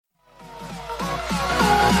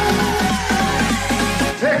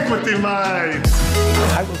Equity Mate.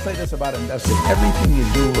 I will say this about investing. Everything you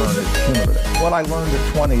do learn is cumulative. What I learned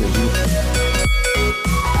at 20 is useful.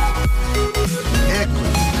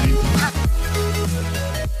 Equity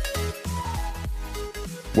Mate.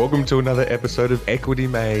 Welcome to another episode of Equity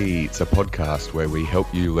Mates, a podcast where we help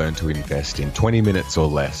you learn to invest in 20 minutes or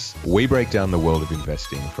less. We break down the world of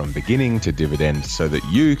investing from beginning to dividend so that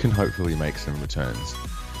you can hopefully make some returns.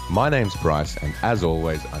 My name's Bryce, and as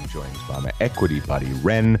always, I'm joined by my equity buddy,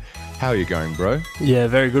 Ren. How are you going, bro? Yeah,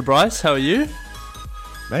 very good, Bryce. How are you?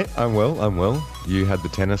 Mate, I'm well. You had the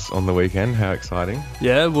tennis on the weekend. How exciting.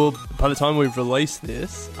 Yeah, well, by the time we've released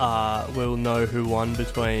this, we'll know who won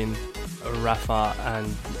between Rafa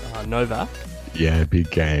and Novak. Yeah, big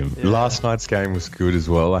game. Yeah. Last night's game was good as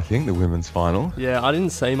well, I think, the women's final. Yeah, I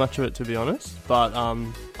didn't see much of it, to be honest, but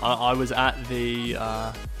I was at the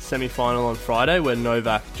semi-final on Friday where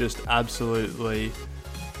Novak just absolutely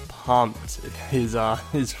pumped his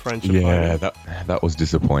French opponent. Yeah, that was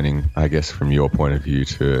disappointing, I guess, from your point of view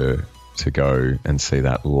to go and see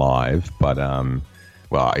that live. But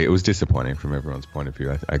well, it was disappointing from everyone's point of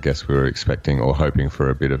view. I guess we were expecting or hoping for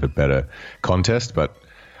a bit of a better contest, but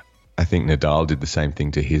I think Nadal did the same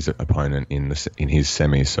thing to his opponent in his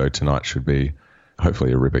semi. So tonight should be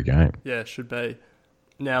hopefully a ripper game. Yeah, it should be.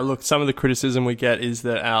 Now, look, some of the criticism we get is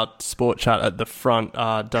that our sport chat at the front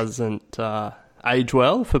doesn't age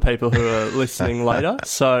well for people who are listening later.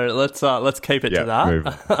 So let's keep it to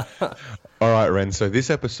that. All right, Ren. So this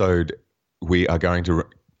episode, we are going to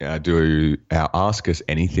do our Ask Us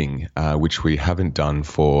Anything, which we haven't done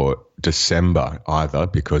for December either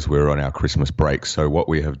because we're on our Christmas break. So what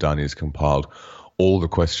we have done is compiled all the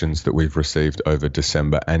questions that we've received over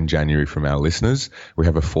December and January from our listeners. We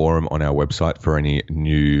have a forum on our website for any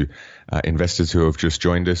new investors who have just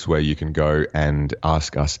joined us where you can go and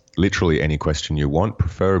ask us literally any question you want,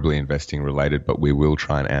 preferably investing related, but we will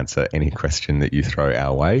try and answer any question that you throw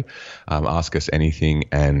our way. Ask us anything,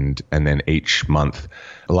 and then each month,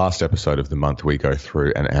 the last episode of the month, we go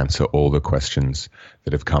through and answer all the questions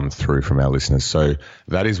that have come through from our listeners. So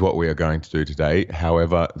that is what we are going to do today.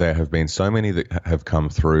 However, there have been so many that have come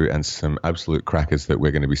through and some absolute crackers that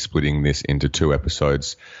we're going to be splitting this into 2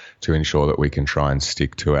 episodes to ensure that we can try and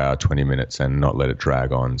stick to our 20 minutes and not let it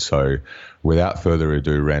drag on. So without further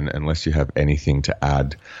ado, Ren, unless you have anything to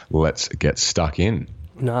add, let's get stuck in.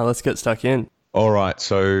 No, let's get stuck in. All right.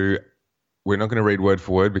 So we're not going to read word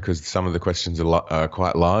for word because some of the questions are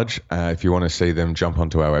quite large. If you want to see them, jump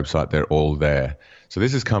onto our website. They're all there. So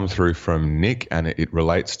this has come through from Nick, and it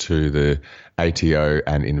relates to the ATO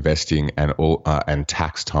and investing and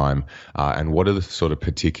tax time. And what are the sort of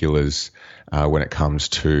particulars when it comes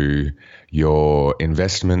to your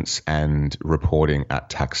investments and reporting at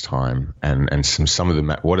tax time, and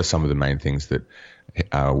what are some of the main things that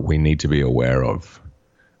we need to be aware of,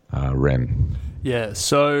 Ren? Yeah,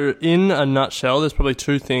 so in a nutshell, there's probably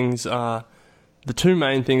 2 things, the 2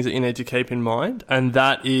 main things that you need to keep in mind, and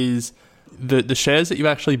that is the shares that you've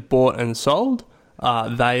actually bought and sold,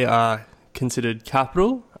 they are considered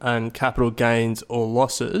capital and capital gains or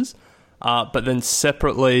losses, but then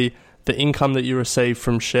separately, the income that you receive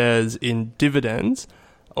from shares in dividends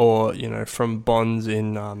or, from bonds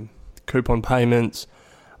in coupon payments,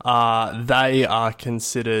 they are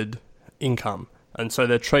considered income. And so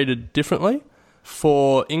they're treated differently.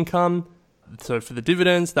 For income, so for the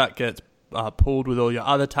dividends, that gets pooled with all your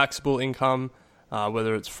other taxable income,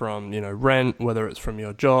 whether it's from, rent, whether it's from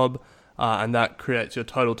your job, and that creates your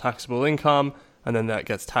total taxable income, and then that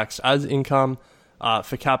gets taxed as income.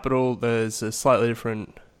 For capital, there's a slightly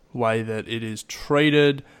different way that it is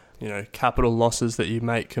treated. Capital losses that you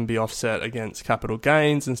make can be offset against capital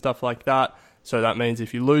gains and stuff like that. So that means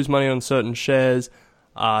if you lose money on certain shares,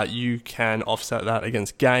 you can offset that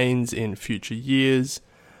against gains in future years.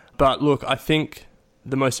 But look, I think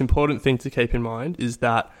the most important thing to keep in mind is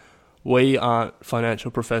that we aren't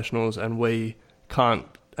financial professionals and we can't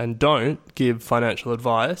and don't give financial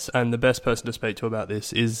advice. And the best person to speak to about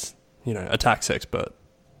this is, a tax expert.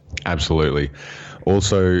 Absolutely.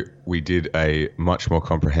 Also, we did a much more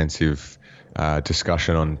comprehensive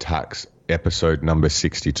discussion on tax, episode number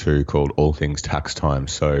 62, called All Things Tax Time.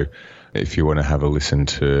 So if you want to have a listen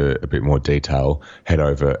to a bit more detail, head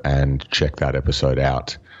over and check that episode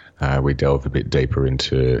out. We delve a bit deeper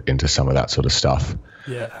into some of that sort of stuff.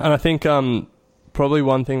 Yeah, and I think probably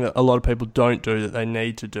one thing that a lot of people don't do that they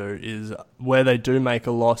need to do is where they do make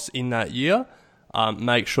a loss in that year,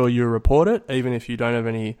 make sure you report it, even if you don't have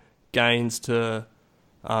any gains to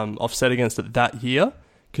offset against it that year,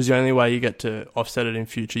 because the only way you get to offset it in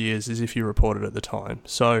future years is if you report it at the time.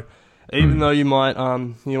 So even though you might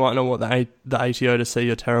not want the ATO to see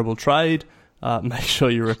your terrible trade, make sure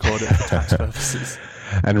you record it for tax purposes.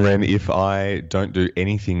 And Ren, if I don't do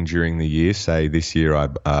anything during the year, say this year I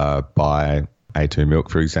buy A2 milk,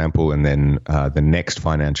 for example, and then the next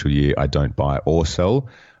financial year I don't buy or sell,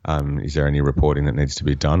 is there any reporting that needs to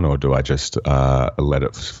be done, or do I just let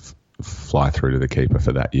it fly through to the keeper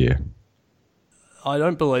for that year? I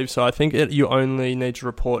don't believe so. I think you only need to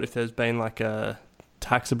report if there's been like a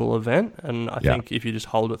taxable event, and I think if you just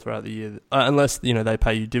hold it throughout the year, unless they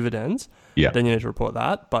pay you dividends, then you need to report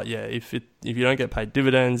that. But yeah, if you don't get paid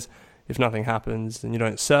dividends, if nothing happens and you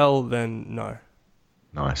don't sell, then no.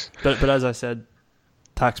 Nice. But as I said,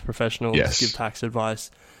 tax professionals give tax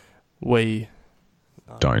advice. We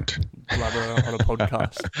don't elaborate on a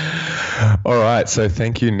podcast. All right, so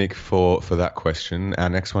thank you, Nick, for that question. Our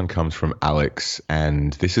next one comes from Alex,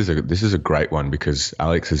 and this is a great one because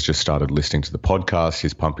Alex has just started listening to the podcast.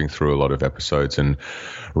 He's pumping through a lot of episodes, and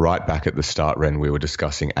right back at the start, Ren, we were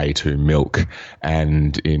discussing A2 milk,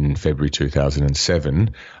 and in February 2007,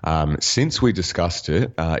 since we discussed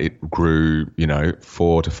it, it grew 400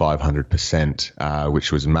 to 500%,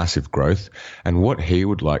 which was massive growth. And what he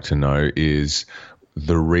would like to know is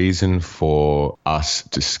the reason for us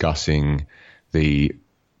discussing the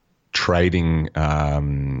trading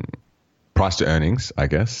price to earnings, I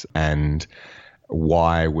guess, and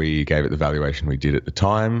why we gave it the valuation we did at the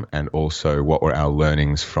time, and also what were our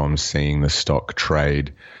learnings from seeing the stock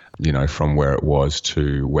trade, from where it was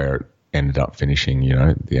to where it ended up finishing,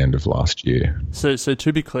 at the end of last year. So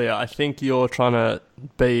to be clear, I think you're trying to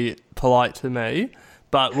be polite to me.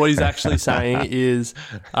 But what he's actually saying is,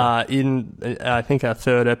 in I think our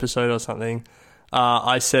third episode or something,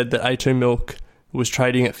 I said that A2 milk was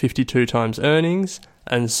trading at 52 times earnings,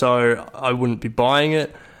 and so I wouldn't be buying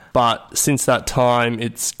it. But since that time,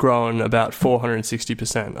 it's grown about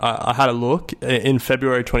 460%. I had a look in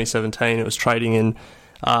February 2017. It was trading in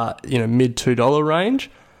mid $2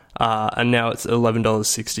 range, and now it's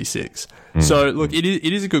 $11.66. So look, it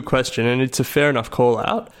is a good question, and it's a fair enough call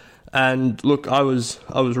out. And look, I was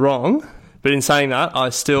wrong, but in saying that, I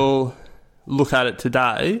still look at it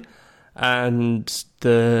today, and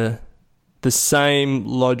the same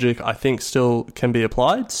logic I think still can be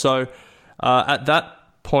applied. So at that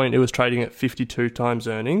point, it was trading at 52 times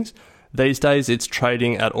earnings. These days, it's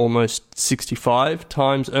trading at almost 65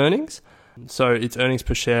 times earnings. So its earnings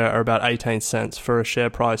per share are about 18 cents for a share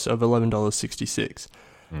price of $11.66.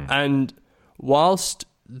 And whilst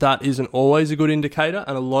that isn't always a good indicator,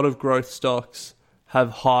 and a lot of growth stocks have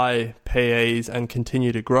high PEs and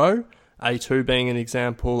continue to grow, A2 being an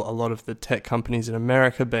example, a lot of the tech companies in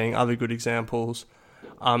America being other good examples.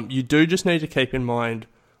 You do just need to keep in mind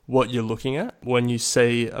what you're looking at when you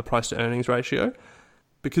see a price to earnings ratio,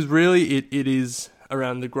 because really it is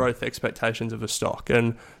around the growth expectations of a stock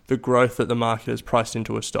and the growth that the market has priced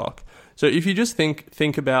into a stock. So if you just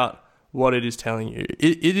think about what it is telling you,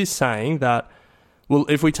 it is saying that, well,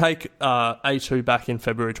 if we take A2 back in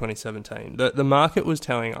February 2017, the market was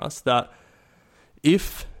telling us that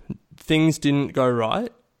if things didn't go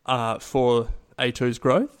right for A2's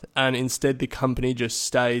growth, and instead the company just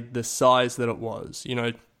stayed the size that it was,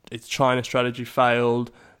 its China strategy failed,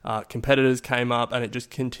 competitors came up, and it just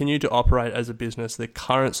continued to operate as a business the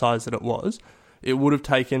current size that it was, it would have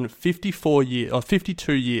taken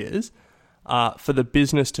 52 years for the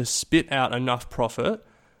business to spit out enough profit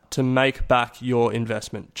to make back your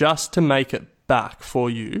investment, just to make it back for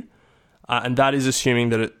you. And that is assuming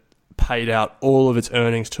that it paid out all of its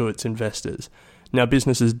earnings to its investors. Now,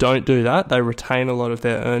 businesses don't do that. They retain a lot of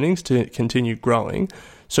their earnings to continue growing.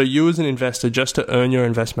 So you as an investor, just to earn your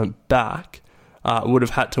investment back, would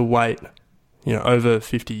have had to wait, over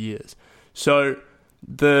 50 years. So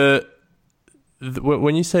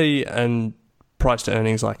when you see and price to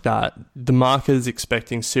earnings like that, the market is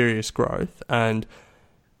expecting serious growth, and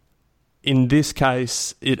in this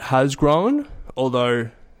case, it has grown,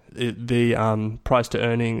 although the price to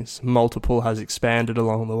earnings multiple has expanded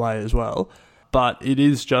along the way as well. But it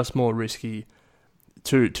is just more risky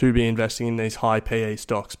to be investing in these high PE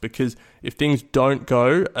stocks, because if things don't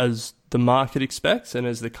go as the market expects and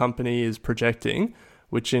as the company is projecting,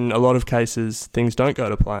 which in a lot of cases things don't go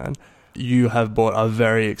to plan, you have bought a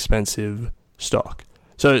very expensive stock.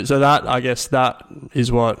 So that, I guess, that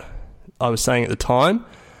is what I was saying at the time.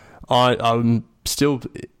 I'm still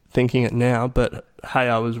thinking it now, but hey,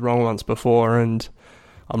 I was wrong once before, and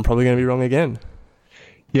I'm probably going to be wrong again.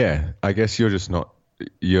 Yeah, I guess you're just not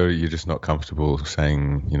comfortable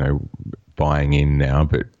saying, buying in now,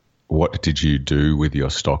 but what did you do with your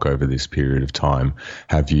stock over this period of time?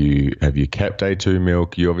 Have you kept A2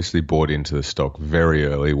 milk? You obviously bought into the stock very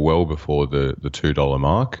early, well before the $2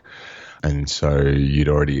 mark. And so you'd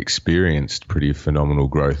already experienced pretty phenomenal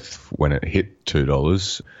growth when it hit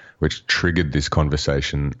 $2, which triggered this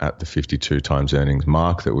conversation at the 52 times earnings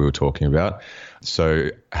mark that we were talking about. So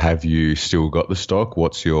have you still got the stock?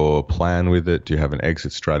 What's your plan with it? Do you have an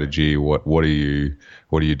exit strategy? What are you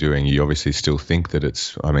doing? You obviously still think that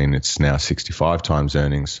it's now 65 times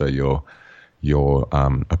earnings, so your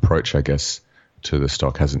approach, I guess, to the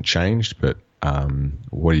stock hasn't changed, but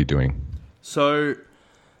what are you doing? So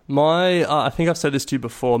I think I've said this to you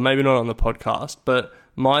before, maybe not on the podcast, but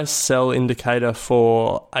my sell indicator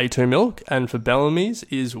for A2 milk and for Bellamy's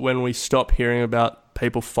is when we stop hearing about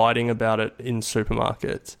people fighting about it in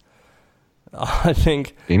supermarkets. I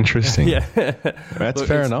think interesting. Yeah, that's look,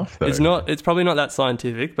 fair enough. Though. It's probably not that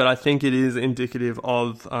scientific, but I think it is indicative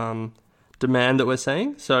of demand that we're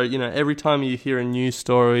seeing. So every time you hear a news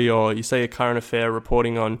story or you see a current affair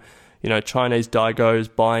reporting on Chinese daigous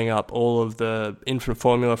buying up all of the infant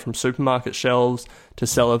formula from supermarket shelves to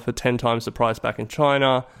sell it for 10 times the price back in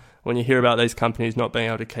China, when you hear about these companies not being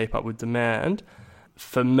able to keep up with demand,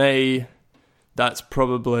 for me, that's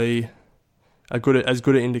probably as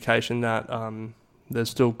good an indication that there's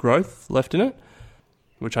still growth left in it,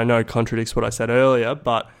 which I know contradicts what I said earlier,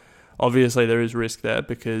 but obviously there is risk there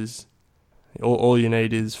because all you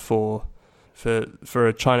need is for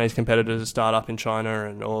a Chinese competitor to start up in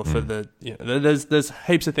China, or for there's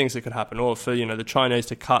heaps of things that could happen, or for the Chinese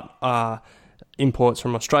to cut imports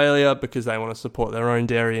from Australia because they want to support their own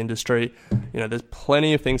dairy industry. There's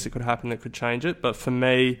plenty of things that could happen that could change it. But for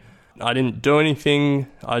me, I didn't do anything.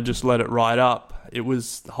 I just let it ride up. It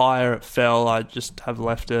was higher, it fell. I just have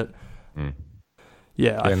left it.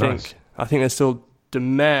 I think there's still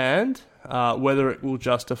demand. Whether it will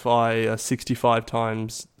justify a 65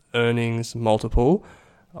 times earnings multiple,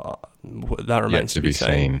 that remains to be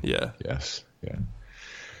seen. Yeah. Yes. Yeah.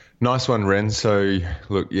 Nice one, Ren. So,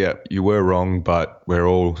 look, yeah, you were wrong, but we're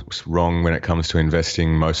all wrong when it comes to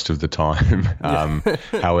investing most of the time.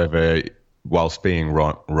 However, whilst being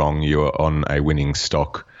wrong, you are on a winning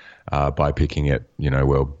stock by picking it,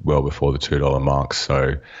 well before the $2 mark.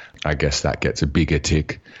 So, I guess that gets a bigger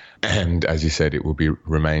tick. And as you said, it will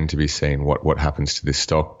remain to be seen what happens to this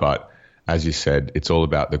stock. But as you said, it's all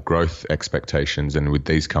about the growth expectations. And with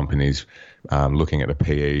these companies, looking at the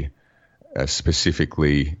PE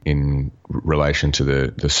specifically in relation to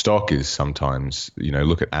the stock is sometimes,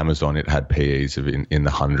 look at Amazon, it had PEs in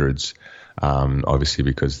the hundreds, obviously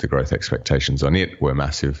because the growth expectations on it were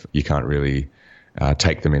massive. You can't really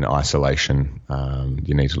take them in isolation.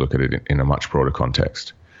 You need to look at it in a much broader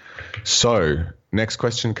context. So next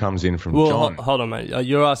question comes in from John. Hold on, mate.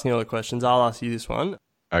 You're asking all the questions. I'll ask you this one.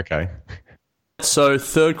 Okay. So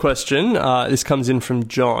third question, this comes in from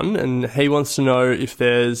John, and he wants to know if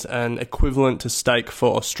there's an equivalent to stake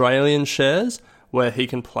for Australian shares where he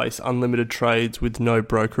can place unlimited trades with no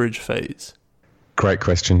brokerage fees. Great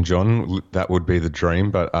question, John. That would be the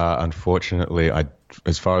dream, but unfortunately,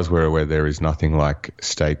 as far as we're aware, there is nothing like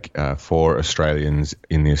stake for Australians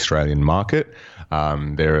in the Australian market.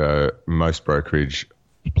 Most brokerage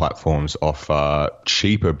platforms offer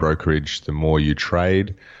cheaper brokerage the more you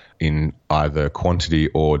trade in either quantity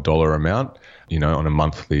or dollar amount, on a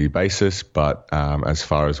monthly basis. But as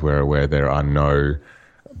far as we're aware, there are no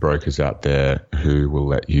brokers out there who will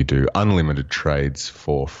let you do unlimited trades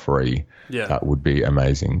for free. Yeah. That would be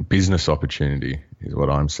amazing. Business opportunity is what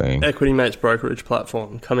I'm saying. Equity Mates brokerage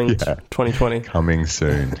platform coming 2020. Coming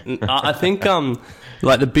soon. I think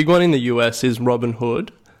the big one in the US is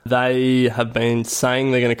Robinhood. They have been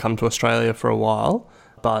saying they're going to come to Australia for a while,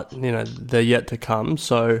 but they're yet to come.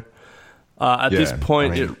 So at this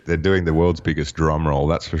point, they're doing the world's biggest drum roll,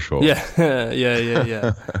 that's for sure.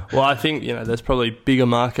 Yeah. Well, I think there's probably bigger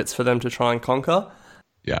markets for them to try and conquer.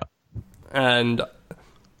 Yeah, and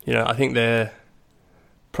I think they're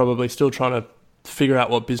probably still trying to figure out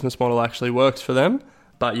what business model actually works for them.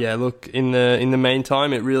 But yeah, look, in the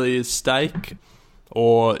meantime, it really is stake,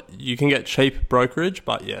 or you can get cheap brokerage,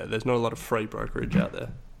 but yeah, there's not a lot of free brokerage out there.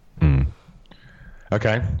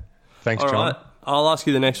 Okay. Thanks, John. All right. I'll ask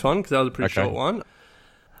you the next one because that was a pretty short one.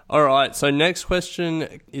 All right. So next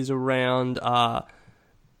question is around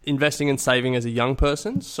investing and saving as a young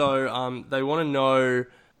person. So they want to know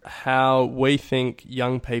how we think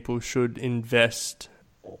young people should invest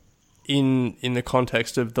in the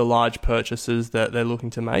context of the large purchases that they're looking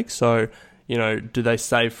to make. So, do they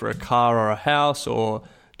save for a car or a house, or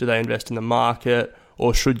do they invest in the market?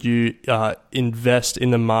 Or should you invest in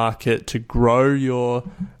the market to grow your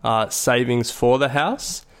savings for the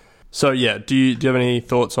house? So, yeah, do you have any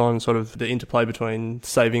thoughts on sort of the interplay between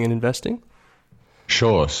saving and investing?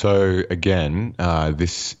 Sure. So again,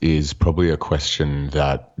 this is probably a question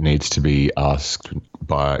that needs to be asked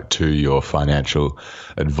to your financial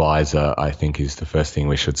advisor. I think is the first thing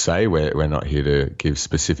we should say. We're not here to give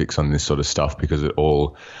specifics on this sort of stuff because it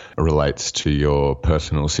all relates to your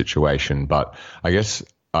personal situation. But I guess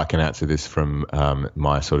I can answer this from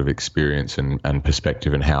my sort of experience and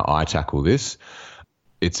perspective and how I tackle this.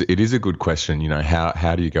 It is a good question. You know,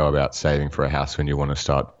 how do you go about saving for a house when you want to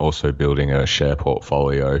start also building a share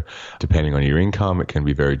portfolio? Depending on your income, it can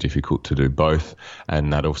be very difficult to do both.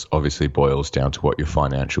 And that obviously boils down to what your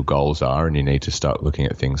financial goals are. And you need to start looking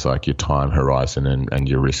at things like your time horizon and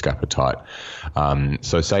your risk appetite.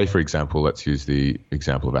 So say, for example, let's use the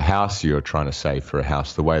example of a house. You're trying to save for a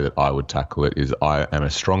house. The way that I would tackle it is I am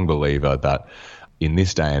a strong believer that in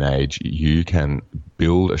this day and age, you can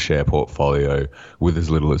build a share portfolio with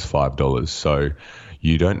as little as $5. So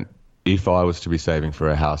you don't, if I was to be saving for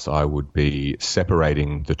a house, I would be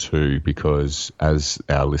separating the two because as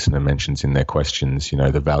our listener mentions in their questions, you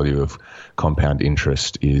know, the value of compound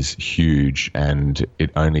interest is huge and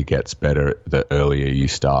it only gets better the earlier you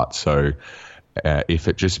start. So if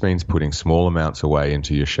it just means putting small amounts away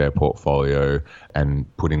into your share portfolio and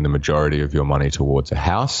putting the majority of your money towards a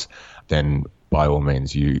house, then by all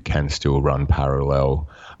means, you can still run parallel.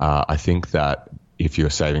 I think that if you're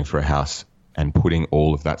saving for a house and putting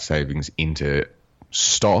all of that savings into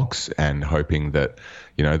stocks and hoping that,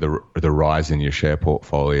 you know, the rise in your share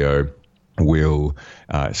portfolio will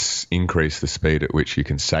increase the speed at which you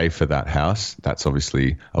can save for that house, that's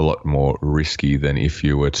obviously a lot more risky than if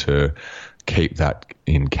you were to keep that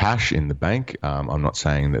in cash in the bank. I'm not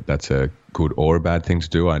saying that that's a good or a bad thing to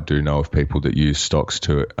do. I do know of people that use stocks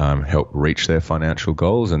to help reach their financial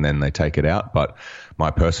goals and then they take it out. But my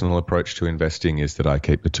personal approach to investing is that I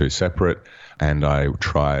keep the two separate and I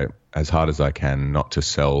try as hard as I can not to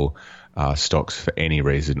sell stocks for any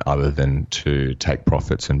reason other than to take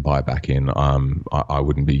profits and buy back in. I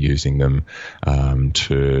wouldn't be using them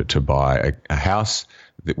to buy a house.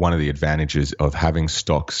 One of the advantages of having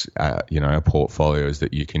stocks, a portfolio is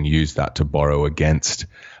that you can use that to borrow against.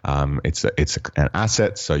 It's an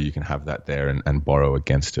asset, so you can have that there and borrow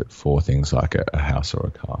against it for things like a house or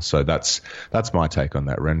a car. So that's my take on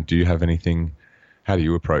that. Ren, do you have anything? How do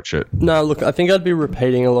you approach it? No, look, I think I'd be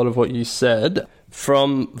repeating a lot of what you said.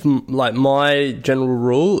 From like my general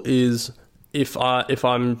rule is if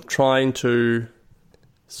I'm trying to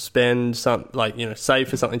spend save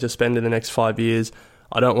for something to spend in the next 5 years,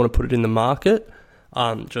 I don't want to put it in the market,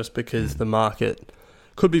 just because the market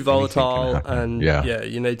could be volatile and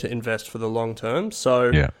you need to invest for the long term.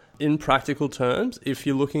 So in practical terms, if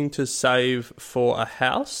you're looking to save for a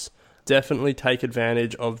house, definitely take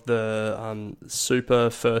advantage of the super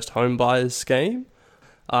first home buyers scheme,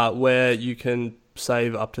 where you can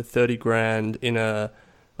save up to 30 grand in a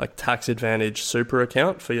tax advantage super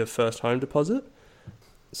account for your first home deposit.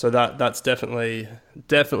 So that's definitely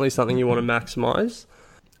something you want to maximize.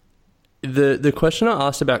 The question I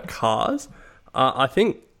asked about cars, I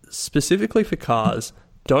think specifically for cars,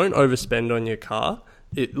 don't overspend on your car.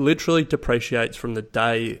 It literally depreciates from the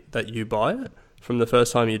day that you buy it, from the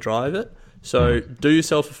first time you drive it. So do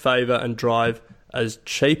yourself a favor and drive as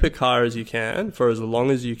cheap a car as you can for as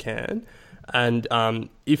long as you can. And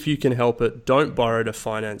if you can help it, don't borrow to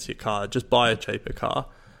finance your car. Just buy a cheaper car.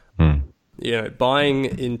 You know, buying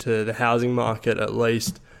into the housing market at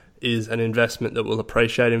least is an investment that will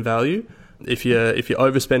appreciate in value. If you're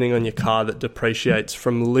overspending on your car that depreciates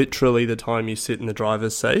from literally the time you sit in the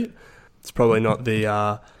driver's seat, it's probably not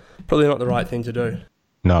the right thing to do.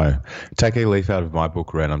 No. Take a leaf out of my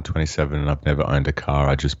book, Ren. I'm 27 and I've never owned a car.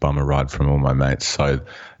 I just bum a ride from all my mates. So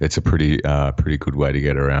it's a pretty good way to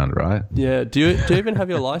get around, right? Yeah. Do you even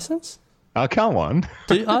have your license? Come on.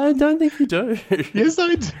 I don't think you do. Yes,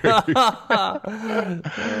 I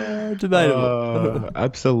do. Debatable.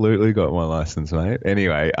 Absolutely got my license, mate.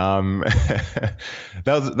 Anyway,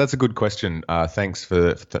 that's a good question. Thanks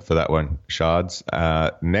for that one, Shards.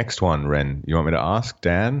 Next one, Ren. You want me to ask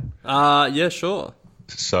Dan? Yeah, sure.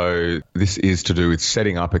 So this is to do with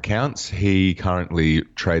setting up accounts. He currently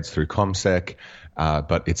trades through CommSec,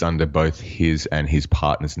 but it's under both his and his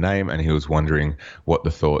partner's name, and he was wondering what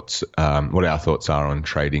our thoughts are on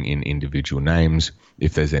trading in individual names,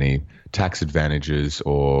 if there's any tax advantages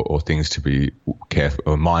or things to be careful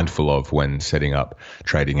or mindful of when setting up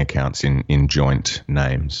trading accounts in joint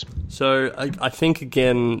names. So I think,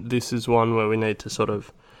 again, this is one where we need to sort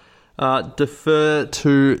of defer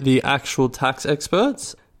to the actual tax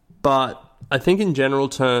experts, but I think in general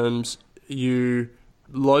terms, you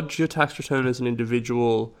lodge your tax return as an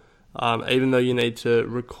individual, even though you need to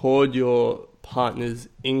record your partner's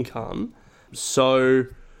income. So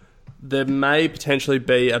there may potentially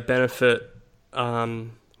be a benefit.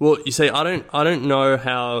 Well, you see, I don't know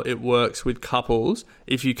how it works with couples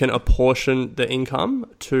if you can apportion the income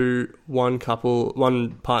to one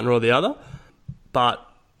partner or the other. But,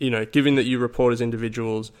 given that you report as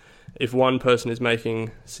individuals, if one person is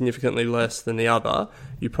making significantly less than the other,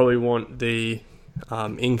 you probably want the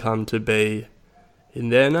income to be in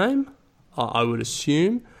their name, I would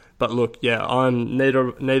assume. But look, yeah,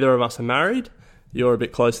 neither of us are married. You're a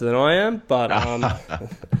bit closer than I am, but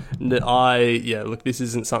look, this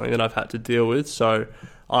isn't something that I've had to deal with, so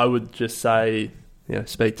I would just say,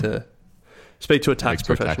 speak to a tax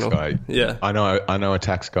professional. Tax guy. Yeah, I know a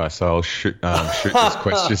tax guy, so I'll shoot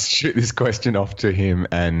this question off to him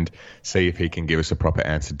and see if he can give us a proper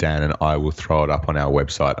answer, Dan, and I will throw it up on our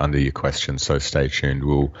website under your question. So stay tuned.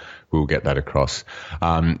 We'll get that across.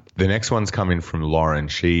 The next one's coming from Lauren.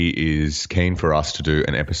 She is keen for us to do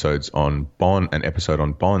an episode on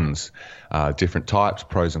bonds, different types,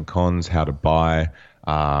 pros and cons, how to buy.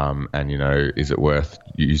 And is it worth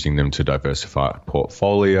using them to diversify a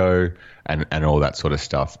portfolio and all that sort of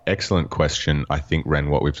stuff? Excellent question. I think, Ren,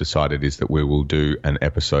 what we've decided is that we will do an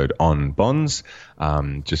episode on bonds.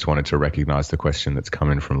 Just wanted to recognize the question that's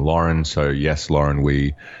coming from Lauren. So yes, Lauren,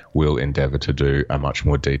 we will endeavor to do a much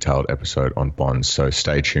more detailed episode on bonds. So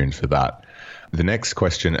stay tuned for that. The next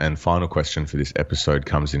question and final question for this episode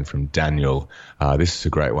comes in from Daniel. This is a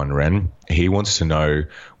great one, Ren. He wants to know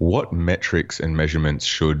what metrics and measurements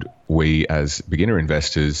should we as beginner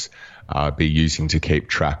investors be using to keep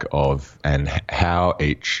track of, and how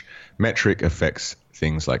each metric affects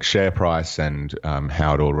things like share price and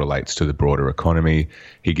how it all relates to the broader economy.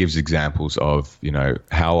 He gives examples of,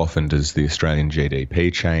 how often does the Australian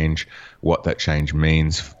GDP change, what that change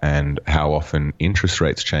means, and how often interest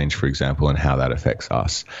rates change, for example, and how that affects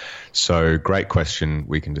us. So great question.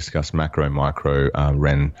 We can discuss macro and micro.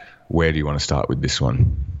 Ren, where do you want to start with this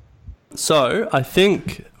one? So I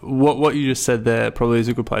think what you just said there probably is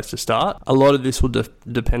a good place to start. A lot of this will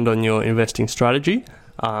depend on your investing strategy.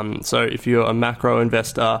 So if you're a macro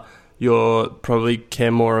investor, you'll probably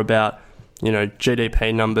care more about,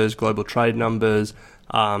 GDP numbers, global trade numbers,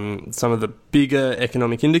 some of the bigger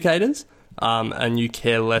economic indicators, and you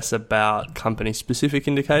care less about company-specific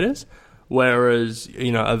indicators. Whereas,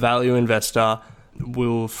 a value investor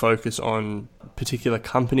will focus on particular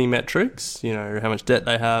company metrics, how much debt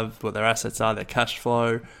they have, what their assets are, their cash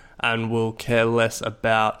flow, and will care less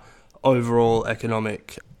about overall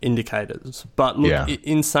economic indicators. But look,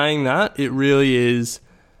 in saying that, it really is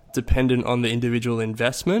dependent on the individual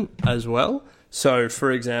investment as well. So,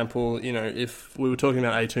 for example, if we were talking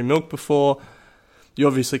about A2 Milk before, you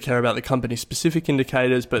obviously care about the company-specific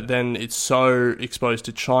indicators, but then it's so exposed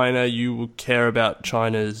to China, you will care about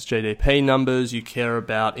China's GDP numbers, you care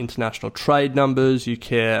about international trade numbers, you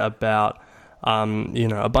care about,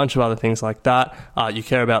 a bunch of other things like that. You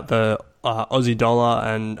care about the Aussie dollar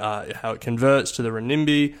and how it converts to the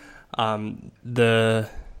renminbi, the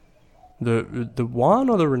yuan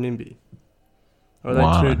or the renminbi? Or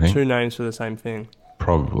are they two names for the same thing?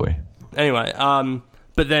 Probably. Anyway,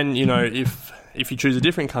 but then, if you choose a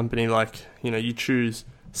different company, like, you choose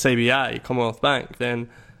CBA, Commonwealth Bank, then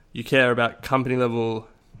you care about company level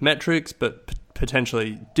metrics, but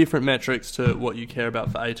potentially different metrics to what you care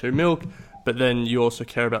about for A2 Milk. But then you also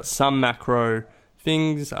care about some macro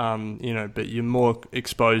things, but you're more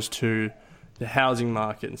exposed to the housing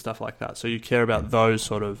market and stuff like that. So you care about those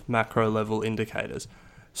sort of macro level indicators.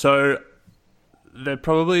 So there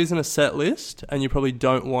probably isn't a set list, and you probably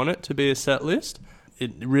don't want it to be a set list.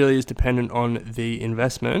 It really is dependent on the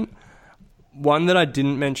investment. One that I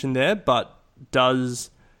didn't mention there, but does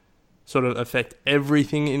sort of affect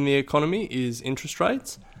everything in the economy, is interest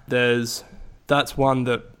rates. That's one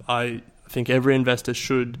that I think every investor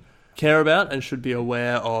should care about and should be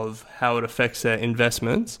aware of how it affects their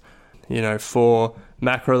investments. For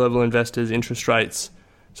macro level investors, interest rates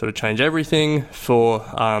sort of change everything. For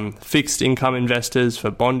fixed income investors, for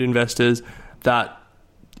bond investors, that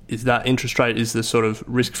interest rate is the sort of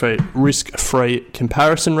risk-free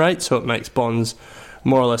comparison rate, so it makes bonds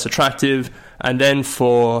more or less attractive. And then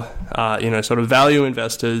for sort of value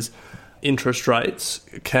investors, interest rates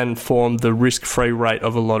can form the risk-free rate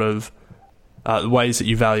of a lot of ways that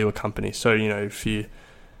you value a company. So if you're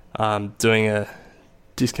doing a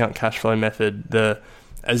discount cash flow method,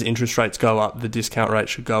 as interest rates go up, the discount rate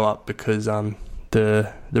should go up because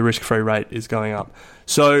the risk-free rate is going up.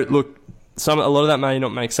 So look, a lot of that may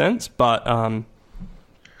not make sense, but a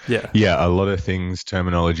lot of things,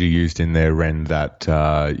 terminology used in there, Ren, that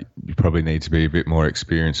you probably need to be a bit more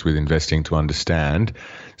experienced with investing to understand.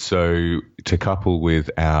 So to couple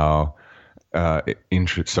with our our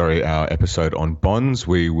episode on bonds,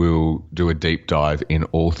 we will do a deep dive in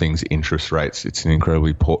all things interest rates. It's an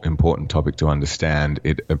incredibly important topic to understand.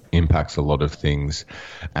 It impacts a lot of things,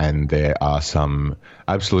 and there are some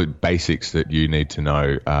absolute basics that you need to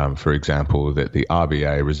know. For example, that the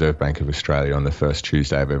RBA, Reserve Bank of Australia, on the first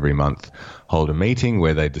Tuesday of every month hold a meeting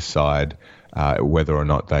where they decide whether or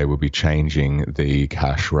not they will be changing the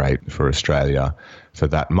cash rate for Australia for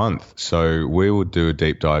that month. So we will do a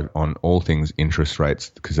deep dive on all things interest rates,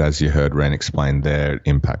 because as you heard Ren explain there, it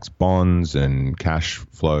impacts bonds and cash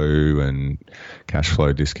flow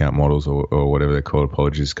discount models, or whatever they're called.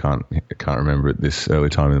 Apologies, can't remember at this early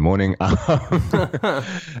time in the morning.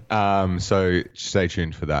 So stay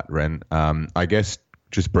tuned for that, Ren. I guess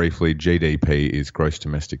just briefly, GDP is gross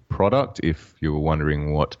domestic product, if you were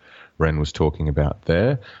wondering what Ren was talking about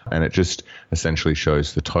there, and it just essentially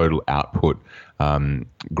shows the total output,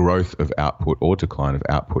 growth of output or decline of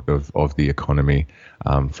output of the economy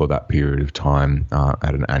for that period of time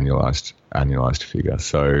at an annualized figure.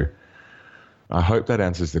 So I hope that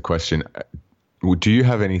answers the question. Do you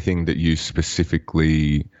have anything that you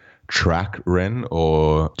specifically track, Ren,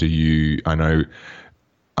 or do you? I know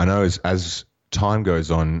as time goes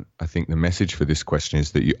on, I think the message for this question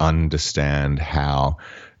is that you understand how,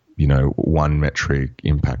 one metric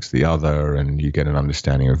impacts the other, and you get an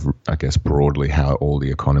understanding of, I guess, broadly how all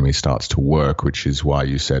the economy starts to work, which is why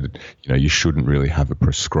you said, you shouldn't really have a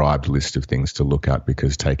prescribed list of things to look at,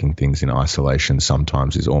 because taking things in isolation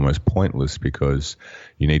sometimes is almost pointless, because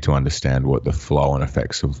you need to understand what the flow and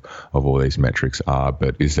effects of all these metrics are.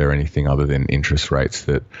 But is there anything other than interest rates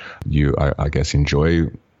that you, I guess,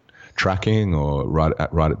 enjoy tracking, or right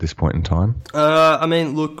at this point in time?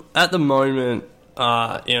 Look, at the moment,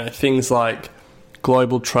 things like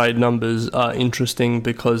global trade numbers are interesting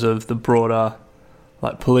because of the broader,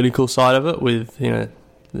 political side of it, with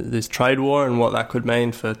this trade war and what that could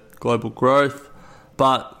mean for global growth.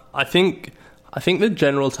 But I think the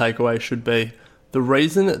general takeaway should be the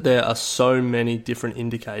reason that there are so many different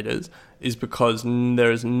indicators is because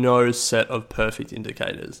there is no set of perfect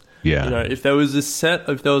indicators. Yeah. If there was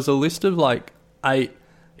a list of 8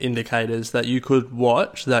 indicators that you could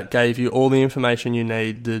watch that gave you all the information you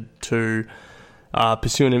needed to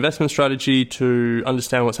pursue an investment strategy, to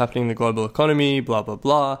understand what's happening in the global economy, blah, blah,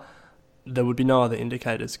 blah, there would be no other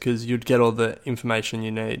indicators, because you'd get all the information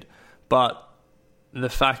you need. But the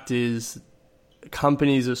fact is,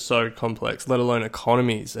 companies are so complex, let alone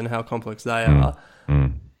economies and how complex they are,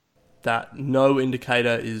 that no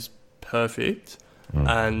indicator is perfect.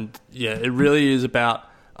 And it really is about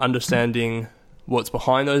understanding what's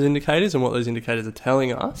behind those indicators and what those indicators are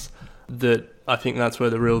telling us. That I think that's where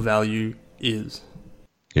the real value is.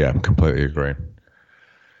 Yeah, I completely agree.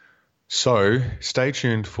 So stay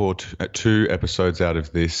tuned for 2 episodes out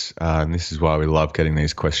of this, and this is why we love getting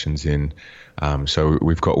these questions in. So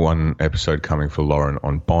we've got one episode coming for Lauren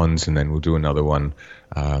on bonds, and then we'll do another one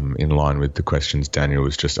in line with the questions Daniel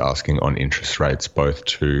was just asking on interest rates, both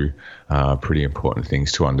 2 pretty important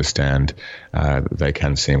things to understand. They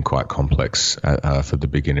can seem quite complex for the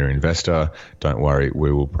beginner investor. Don't worry,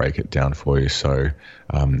 we will break it down for you so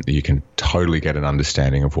you can totally get an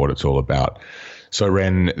understanding of what it's all about. So,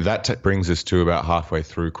 Ren, that brings us to about halfway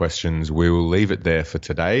through questions. We will leave it there for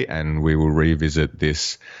today, and we will revisit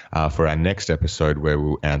this for our next episode, where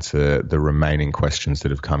we'll answer the remaining questions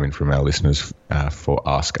that have come in from our listeners for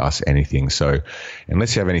Ask Us Anything. So,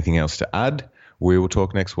 unless you have anything else to add, we will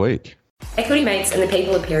talk next week. Equity Mates and the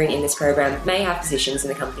people appearing in this program may have positions in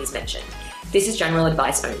the companies mentioned. This is general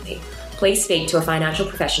advice only. Please speak to a financial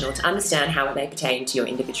professional to understand how it may pertain to your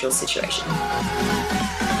individual situation.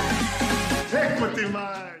 Equity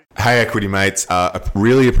Mate. Hey, Equity Mates. I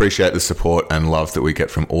really appreciate the support and love that we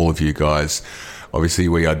get from all of you guys. Obviously,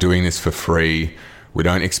 we are doing this for free. We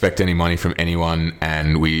don't expect any money from anyone,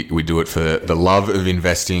 and we do it for the love of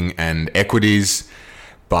investing and equities.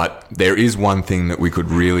 But there is one thing that we could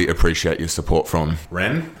really appreciate your support from.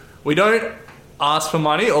 Ren? We don't ask for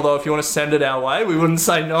money, although if you want to send it our way, we wouldn't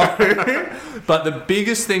say no. But the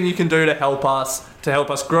biggest thing you can do to help us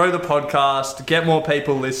grow the podcast, get more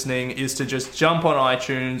people listening, is to just jump on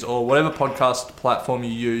iTunes or whatever podcast platform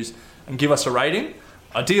you use and give us a rating.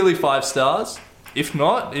 Ideally 5 stars. If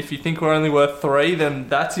not, if you think we're only worth 3, then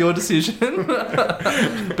that's your decision.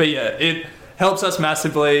 But yeah, it helps us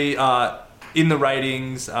massively in the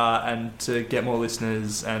ratings and to get more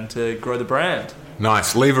listeners and to grow the brand.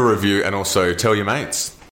 Nice. Leave a review and also tell your mates.